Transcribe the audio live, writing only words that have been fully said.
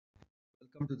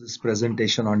Welcome to this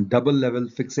presentation on double level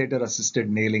fixator assisted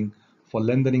nailing for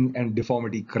lengthening and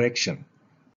deformity correction.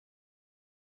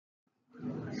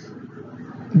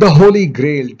 The holy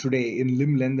grail today in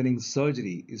limb lengthening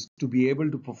surgery is to be able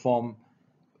to perform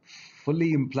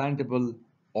fully implantable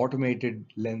automated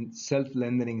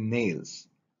self-lengthening nails.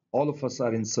 All of us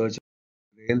are in search of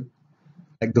the grail,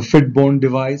 like the Fitbone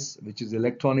device, which is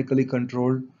electronically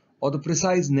controlled, or the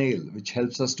precise nail, which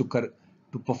helps us to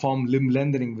perform limb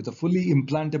lengthening with a fully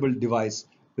implantable device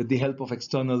with the help of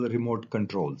external remote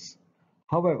controls.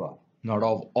 However, not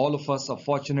all of us are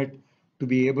fortunate to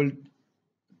be able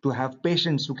to have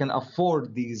patients who can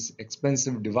afford these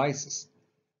expensive devices.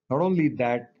 Not only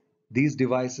that, these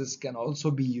devices can also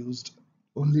be used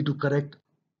only to correct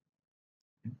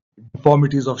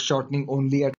deformities of shortening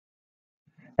only at,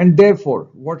 and therefore,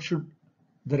 what should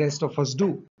the rest of us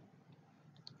do?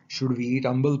 Should we eat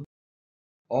humble,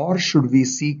 or should we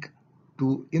seek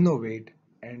to innovate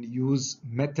and use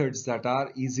methods that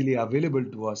are easily available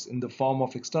to us in the form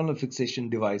of external fixation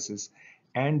devices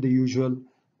and the usual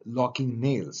locking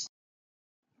nails?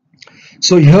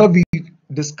 So here we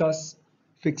discuss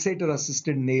fixator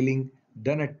assisted nailing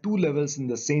done at two levels in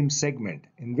the same segment,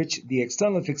 in which the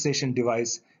external fixation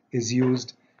device is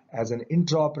used as an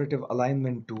intraoperative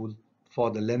alignment tool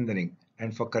for the lengthening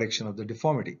and for correction of the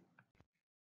deformity.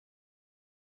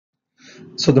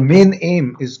 So the main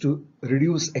aim is to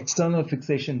reduce external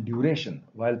fixation duration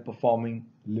while performing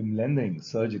limb lengthening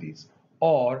surgeries,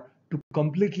 or to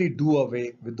completely do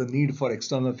away with the need for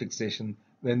external fixation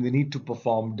when we need to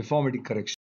perform deformity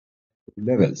correction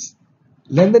levels.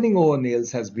 Lengthening over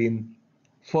nails has been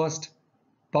first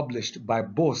published by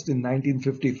Bost in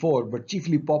 1954, but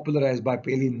chiefly popularized by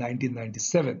Paley in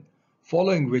 1997,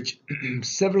 following which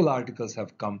several articles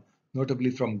have come, notably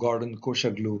from Gordon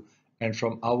Koshaglu and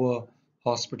from our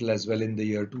hospital as well in the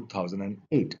year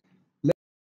 2008.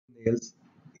 Lengthening nails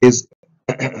is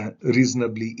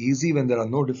reasonably easy when there are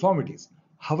no deformities.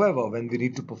 However, when we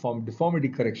need to perform deformity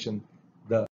correction,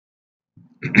 the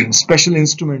special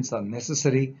instruments are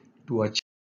necessary to achieve.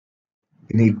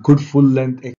 We need good full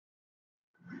length.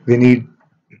 We need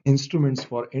instruments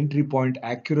for entry point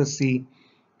accuracy.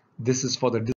 This is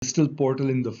for the distal portal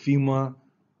in the femur.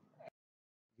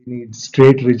 We need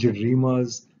straight rigid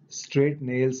reamers, straight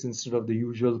nails instead of the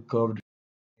usual curved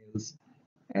nails.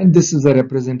 And this is a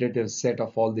representative set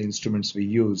of all the instruments we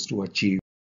use to achieve.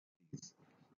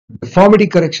 Deformity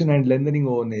correction and lengthening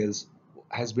over nails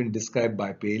has been described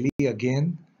by Paley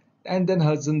again, and then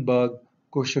Hudzenberg,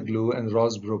 Koshaglu, and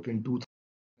Rosbrook in 2000.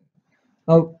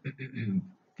 Now,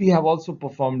 we have also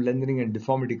performed lengthening and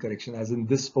deformity correction, as in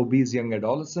this obese young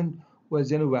adolescent who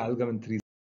has valgum and 3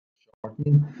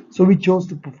 shortening. So we chose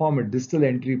to perform a distal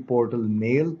entry portal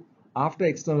nail after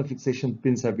external fixation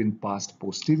pins have been passed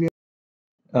posterior.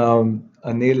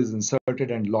 A nail is inserted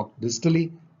and locked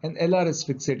distally. An LRS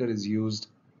fixator is used,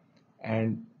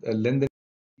 and lengthening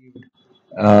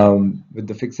with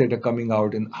the fixator coming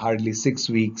out in hardly 6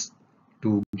 weeks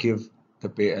to give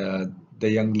the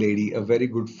young lady a very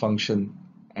good function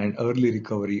and early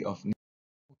recovery of knee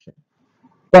function.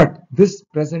 But this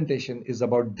presentation is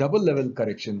about double level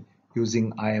correction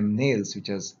using IM nails, which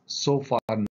has so far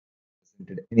not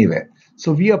presented anywhere.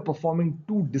 So we are performing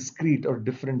two discrete or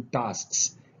different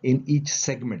tasks in each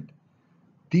segment.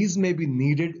 These may be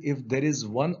needed if there is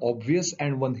one obvious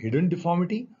and one hidden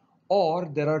deformity, or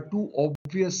there are two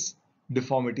obvious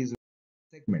deformities in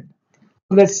the segment.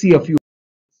 Let's see a few.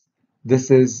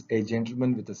 This is a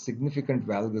gentleman with a significant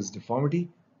valgus deformity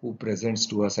who presents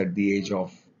to us at the age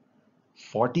of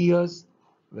 40 years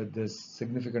with this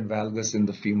significant valgus in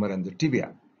the femur and the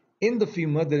tibia. In the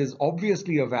femur, there is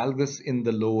obviously a valgus in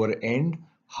the lower end.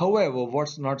 However,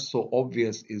 what's not so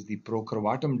obvious is the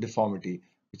procurvatum deformity,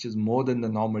 which is more than the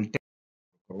normal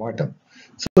procurvatum.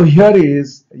 So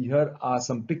here are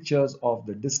some pictures of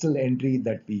the distal entry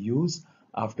that we use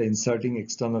after inserting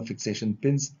external fixation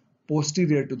pins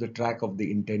posterior to the track of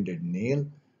the intended nail.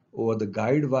 Over the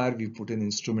guide wire, we put in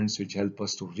instruments which help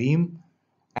us to ream.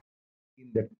 In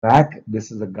the track,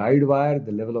 this is a guide wire.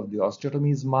 The level of the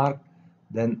osteotomy is marked.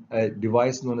 Then a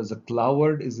device known as a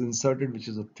cloward is inserted, which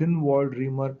is a thin-walled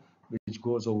reamer which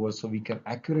goes over, so we can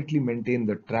accurately maintain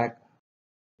the track.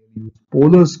 Use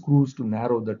polar screws to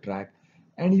narrow the track,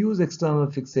 and use external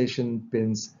fixation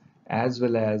pins as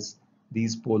well as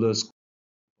these polar screws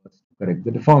to correct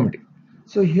the deformity.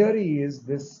 So here he is,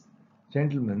 this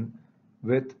gentleman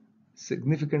with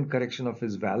significant correction of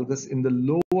his valgus in the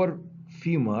lower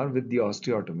femur with the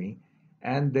osteotomy,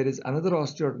 and there is another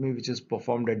osteotomy which is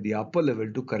performed at the upper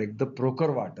level to correct the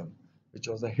procurvatum, which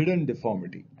was a hidden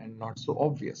deformity and not so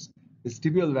obvious. His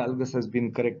tibial valgus has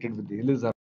been corrected with the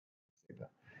Elizabeth fixator.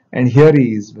 And here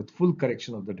he is with full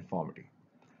correction of the deformity.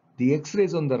 The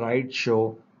X-rays on the right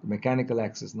show the mechanical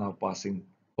axis now passing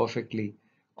perfectly.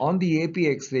 On the AP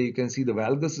X-ray, you can see the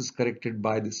valgus is corrected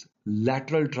by this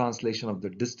lateral translation of the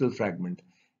distal fragment.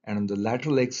 And on the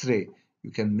lateral X-ray,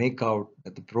 you can make out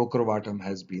that the procurvatum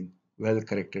has been well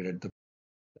corrected at the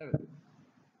level.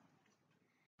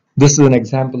 This is an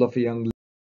example of a young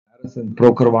Varus and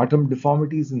procurvatum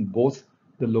deformities in both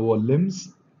the lower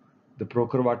limbs. The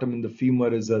procurvatum in the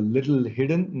femur is a little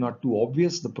hidden, not too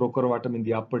obvious. The procurvatum in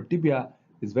the upper tibia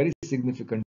is very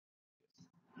significant.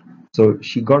 So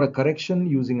she got a correction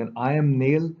using an IM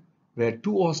nail where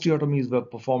two osteotomies were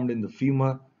performed in the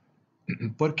femur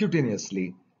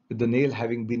percutaneously, with the nail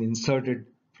having been inserted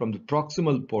from the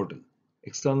proximal portal.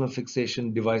 External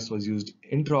fixation device was used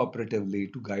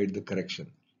intraoperatively to guide the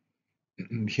correction.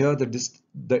 Here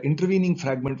the intervening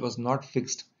fragment was not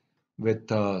fixed with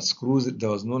screws. There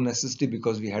was no necessity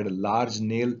because we had a large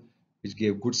nail which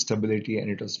gave good stability, and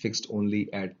it was fixed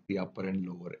only at the upper and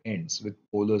lower ends with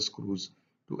polar screws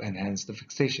to enhance the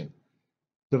fixation.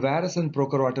 The varus and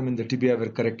procurvatum in the tibia were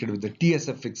corrected with the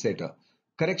TSF fixator.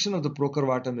 Correction of the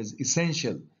procurvatum is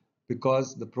essential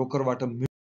because the procurvatum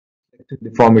mimics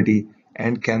deformity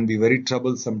and can be very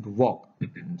troublesome to walk.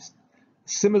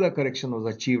 Similar correction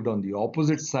was achieved on the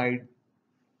opposite side,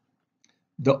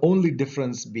 the only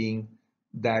difference being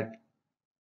that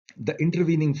the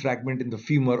intervening fragment in the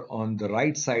femur on the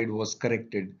right side was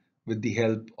corrected with the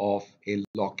help of a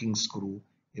locking screw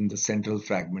in the central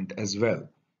fragment as well.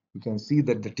 You can see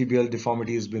that the tibial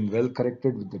deformity has been well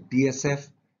corrected with the TSF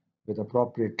with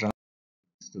appropriate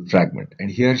transversal fragment. And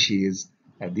here she is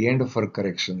at the end of her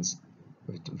corrections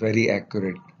with very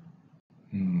accurate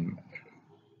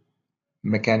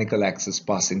mechanical axis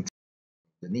passing through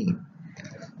the knee.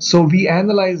 So we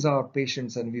analyzed our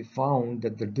patients and we found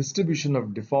that the distribution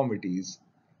of deformities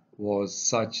was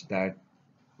such that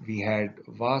we had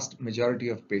vast majority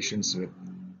of patients with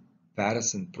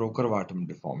varus and procurvatum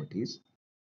deformities,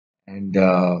 and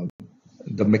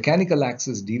the mechanical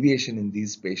axis deviation in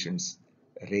these patients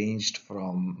ranged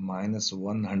from minus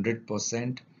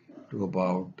 100% to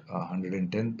about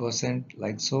 110%,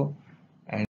 like so.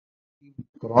 And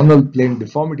coronal plane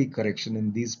deformity correction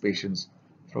in these patients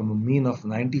from a mean of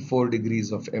 94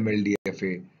 degrees of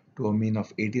MLDFA to a mean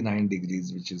of 89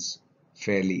 degrees, which is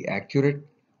fairly accurate.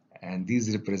 And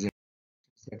these represent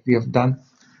that we have done.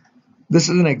 This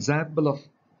is an example of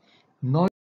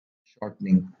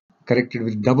non-shortening corrected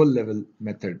with double level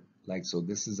method, like so.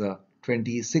 This is a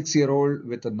 26-year-old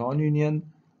with a non-union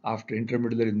after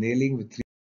intramedullary nailing with 3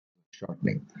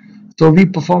 shortening. So we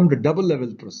performed a double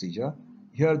level procedure.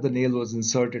 Here the nail was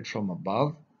inserted from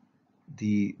above.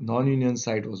 The non-union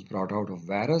site was brought out of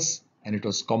varus and it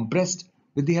was compressed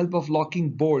with the help of locking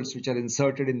bolts which are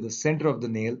inserted in the center of the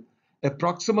nail. A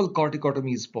proximal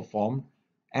corticotomy is performed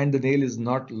and the nail is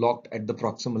not locked at the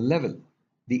proximal level.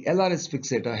 The LRS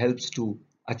fixator helps to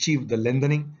achieve the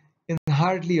lengthening. In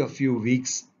hardly a few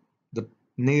weeks, the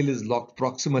nail is locked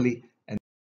proximally and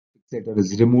the fixator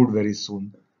is removed very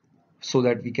soon so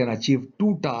that we can achieve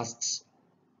two tasks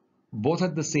both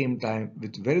at the same time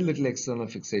with very little external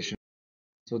fixation,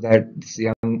 so that this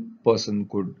young person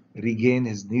could regain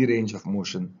his knee range of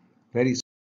motion very soon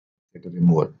after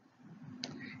removal.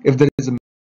 If there is a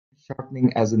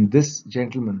shortening, as in this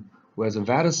gentleman who has a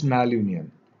varus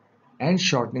malunion and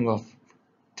shortening of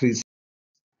 3,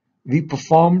 we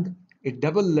performed a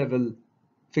double level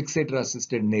fixator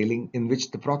assisted nailing in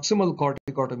which the proximal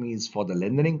corticotomy is for the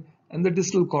lengthening and the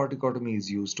distal corticotomy is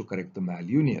used to correct the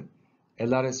malunion.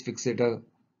 LRS fixator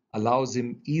allows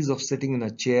him ease of sitting in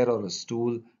a chair or a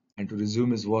stool and to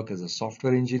resume his work as a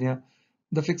software engineer.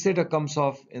 The fixator comes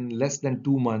off in less than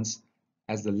 2 months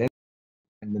as the length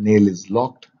and the nail is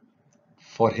locked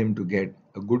for him to get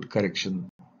a good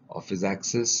correction of his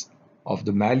axis of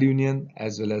the malunion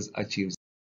as well as achieve.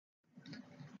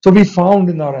 So we found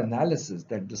in our analysis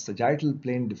that the sagittal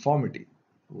plane deformity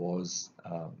was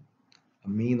a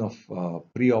mean of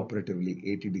preoperatively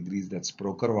 80 degrees. That's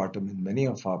procurvatum in many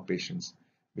of our patients,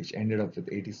 which ended up with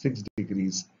 86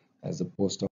 degrees as a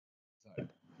post-op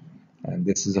result. And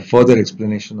this is a further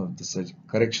explanation of the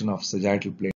correction of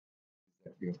sagittal plane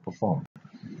that we have performed.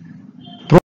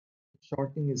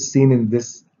 Shortening is seen in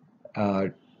this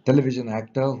television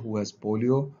actor who has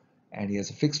polio and he has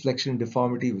a fixed flexion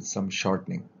deformity with some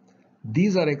shortening.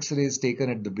 These are X-rays taken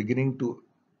at the beginning to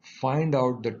find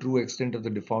out the true extent of the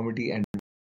deformity and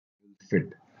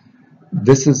fit.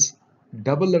 This is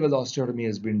double level osteotomy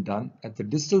has been done. At the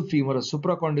distal femur, a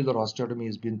supracondylar osteotomy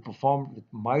has been performed with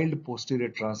mild posterior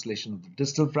translation of the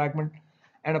distal fragment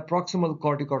and a proximal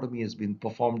corticotomy has been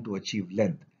performed to achieve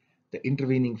length. The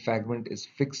intervening fragment is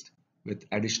fixed with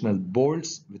additional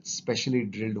bolts with specially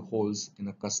drilled holes in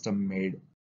a custom-made.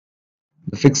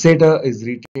 The fixator is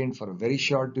retained for a very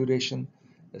short duration.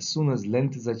 As soon as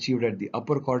length is achieved at the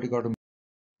upper corticotomy,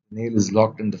 the nail is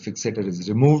locked and the fixator is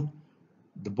removed.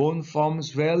 The bone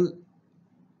forms well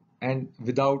and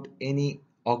without any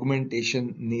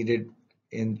augmentation needed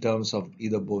in terms of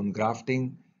either bone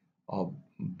grafting or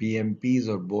BMPs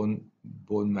or bone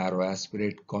marrow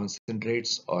aspirate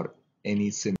concentrates or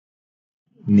any similar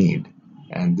need.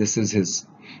 And this is his.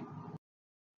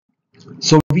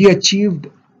 So we achieved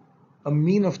a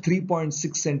mean of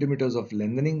 3.6 centimeters of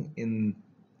lengthening in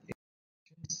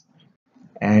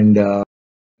and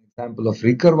example of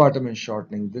recurvatum and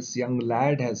shortening. This young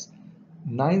lad has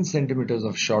 9 centimeters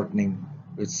of shortening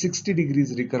with 60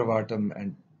 degrees recurvatum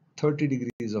and 30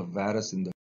 degrees of varus in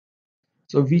the.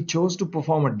 So we chose to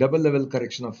perform a double level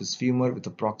correction of his femur with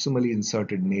a proximally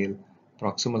inserted nail,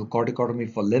 proximal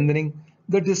corticotomy for lengthening,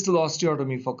 the distal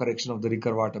osteotomy for correction of the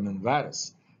recurvatum and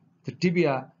varus. The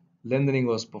tibia lengthening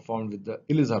was performed with the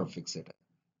Elizarov fixator.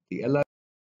 The LR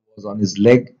was on his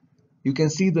leg. You can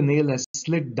see the nail has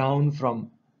slid down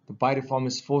from the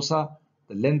piriformis fossa.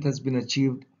 The length has been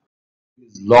achieved, it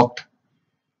is locked,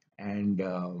 and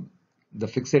the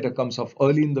fixator comes off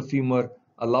early in the femur,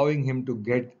 allowing him to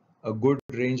get a good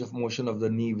range of motion of the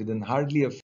knee within hardly a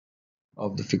few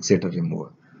of the fixator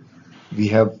removal. We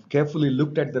have carefully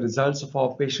looked at the results of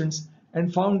our patients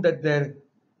and found that their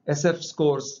SF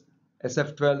scores,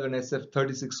 SF12 and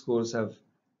SF36 scores have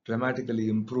dramatically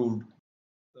improved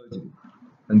surgery.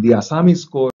 And the Assami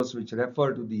scores, which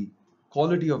refer to the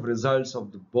quality of results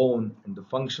of the bone and the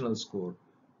functional score,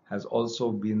 has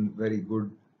also been very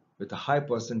good, with a high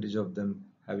percentage of them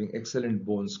having excellent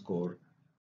bone score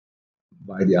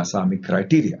by the Assami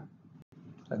criteria.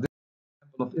 And this is an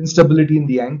example of instability in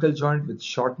the ankle joint with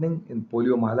shortening in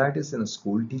poliomyelitis in a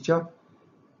school teacher.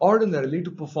 Ordinarily,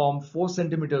 to perform 4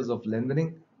 centimeters of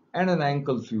lengthening and an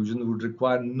ankle fusion would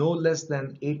require no less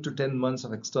than 8 to 10 months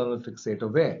of external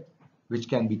fixator wear, which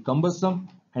can be cumbersome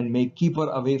and may keep her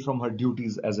away from her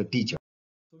duties as a teacher.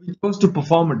 So we chose to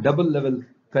perform a double level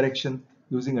correction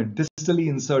using a distally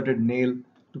inserted nail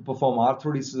to perform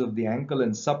arthrodesis of the ankle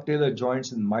and subtalar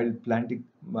joints in mild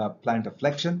plantar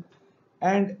flexion,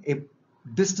 and a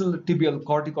distal tibial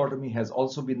corticotomy has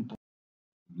also been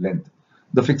performed length.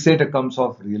 The fixator comes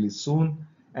off really soon,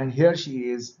 and here she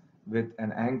is with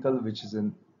an ankle which is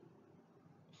in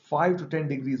 5 to 10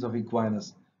 degrees of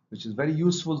equinus, which is very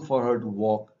useful for her to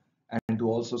walk and to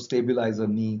also stabilize her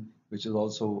knee, which is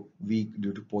also weak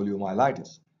due to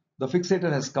poliomyelitis. The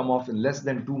fixator has come off in less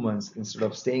than 2 months instead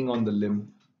of staying on the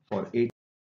limb for 8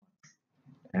 months.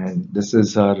 And this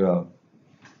is her.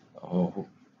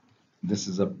 This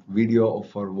is a video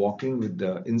of her walking with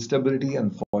the instability,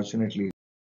 unfortunately.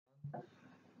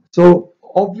 So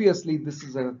obviously this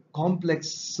is a complex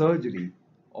surgery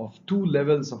of 2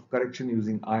 levels of correction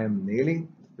using IM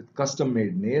nailing with custom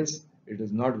made nails. It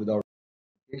is not without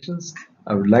complications.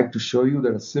 I would like to show you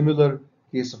that a similar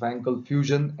case of ankle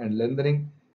fusion and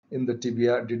lengthening in the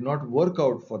tibia did not work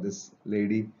out for this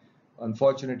lady,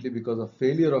 unfortunately, because of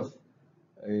failure of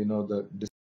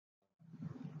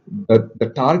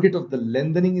the target of the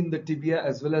lengthening in the tibia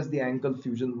as well as the ankle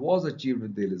fusion was achieved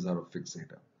with the Elizarov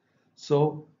fixator.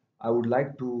 So I would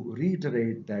like to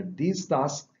reiterate that these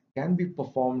tasks can be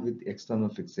performed with external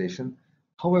fixation.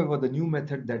 However, the new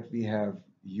method that we have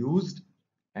used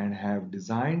and have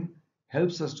designed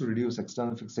helps us to reduce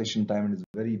external fixation time and is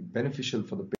very beneficial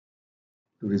for the patient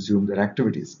to resume their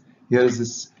activities. Here is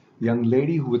this young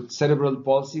lady who with cerebral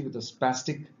palsy with a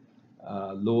spastic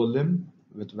lower limb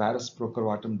with Varus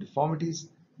Procurvatum deformities.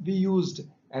 We used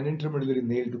an intermedullary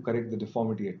nail to correct the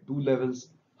deformity at 2 levels.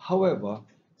 However,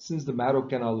 since the marrow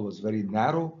canal was very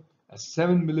narrow, a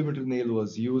 7 millimeter nail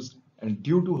was used, and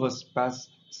due to her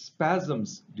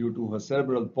spasms due to her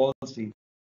cerebral palsy,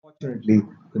 fortunately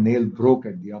the nail broke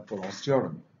at the upper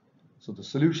osteotomy. So the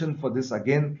solution for this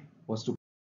again was to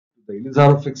the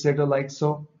Elizarov fixator like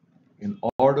so, in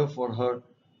order for her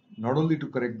not only to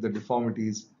correct the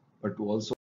deformities but to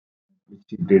also, which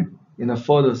she did in a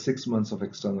further 6 months of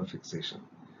external fixation.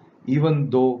 Even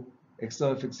though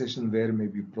external fixation wear may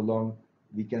be prolonged,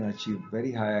 we can achieve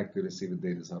very high accuracy with the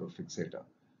Elizarov fixator.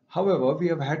 However, we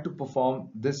have had to perform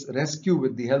this rescue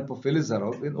with the help of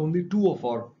Elizarov in only 2 of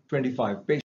our 25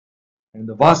 patients, and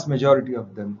the vast majority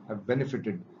of them have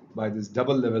benefited by this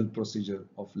double level procedure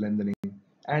of lengthening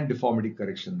and deformity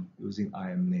correction using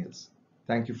IM nails.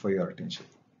 Thank you for your attention.